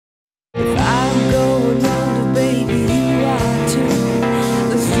If I'm going under, baby, you are too.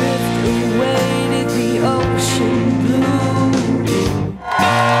 Let's drift away to the ocean blue.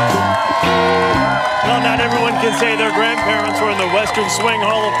 Well, not everyone can say their grandparents were in the Western Swing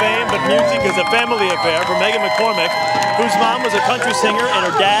Hall of Fame, but music is a family affair for Megan McCormick, whose mom was a country singer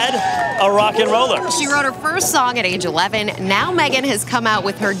and her dad a rock and roller. She wrote her first song at age 11. Now Megan has come out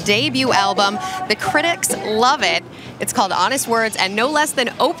with her debut album. The critics love it. It's called Honest Words, and no less than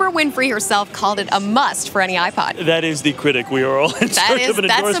Oprah Winfrey herself called it a must for any iPod. That is the critic we are all in search of an endorsement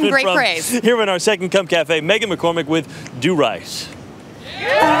that's some great from. praise. Here in our Second Cup Cafe, Megan McCormick with Do Right.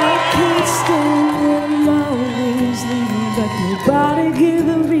 I can't stand it, I'm always leaving, but nobody give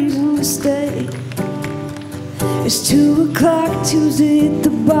a reason to stay. It's 2 o'clock Tuesday at the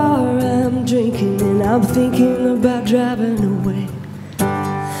bar, I'm drinking and I'm thinking about driving away.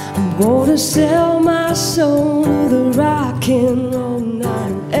 I'm gonna sell my soul to the rock and roll, I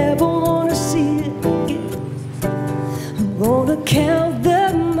don't ever wanna see it again. I'm gonna count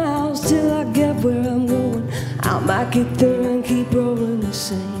the miles till I get where I'm going. I might get there and keep rolling the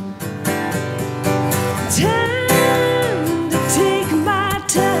same. Time to take my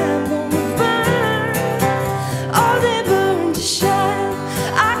time, gonna burn all that burn to shine.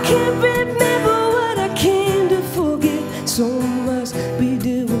 I can't remember what I came to forget, so must be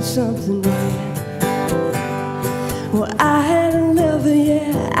doing something right. Well, I had a lover,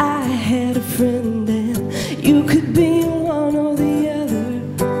 yeah, I had a friend, and you could be one or the other.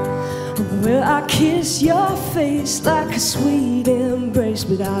 Well, I kiss your face like a sweet embrace,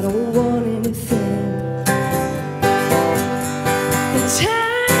 but I don't want anything.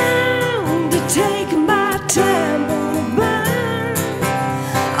 Time to take my time, gonna burn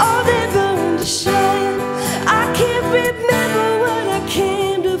all that burn to shine. I can't remember what I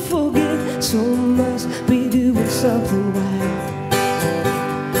came to forget, so must be doing something right.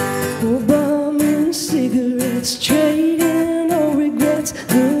 Oh, bumming cigarettes, trading no regrets,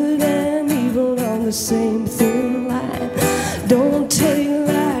 good and evil on the same thin line. Don't take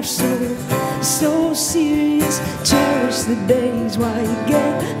life so serious, cherish the days while you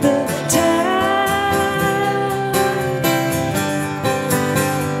get the time.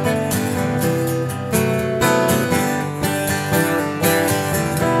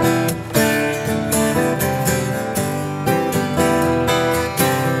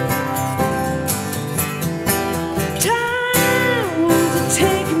 Time to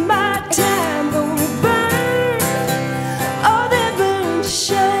take my time, gonna burn all that burn to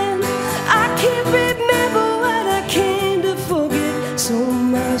shine. I can't remember what I came to forget, so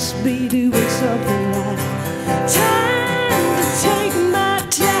must be doing something right. Time to take my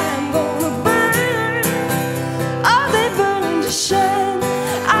time, gonna burn all that burn to shine.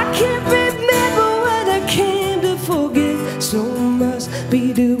 I can't remember what I came to forget, so must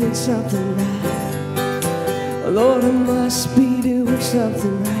be doing something right. Lord, I must be doing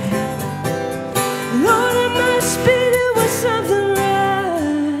something right. Lord, I must be doing something right.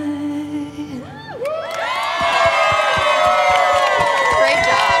 Great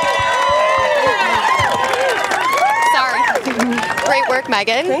job. Sorry. Great work,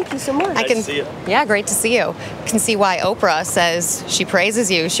 Megan. Thank you so much. Nice to see you. Yeah, great to see you. Can see why Oprah says she praises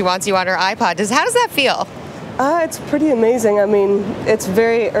you. She wants you on her iPod. How does that feel? It's pretty amazing. I mean, it's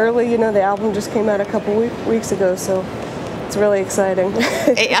very early. You know, the album just came out a couple weeks ago, so it's really exciting.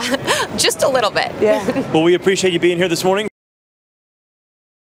 Yeah, just a little bit. Yeah. Well, we appreciate you being here this morning.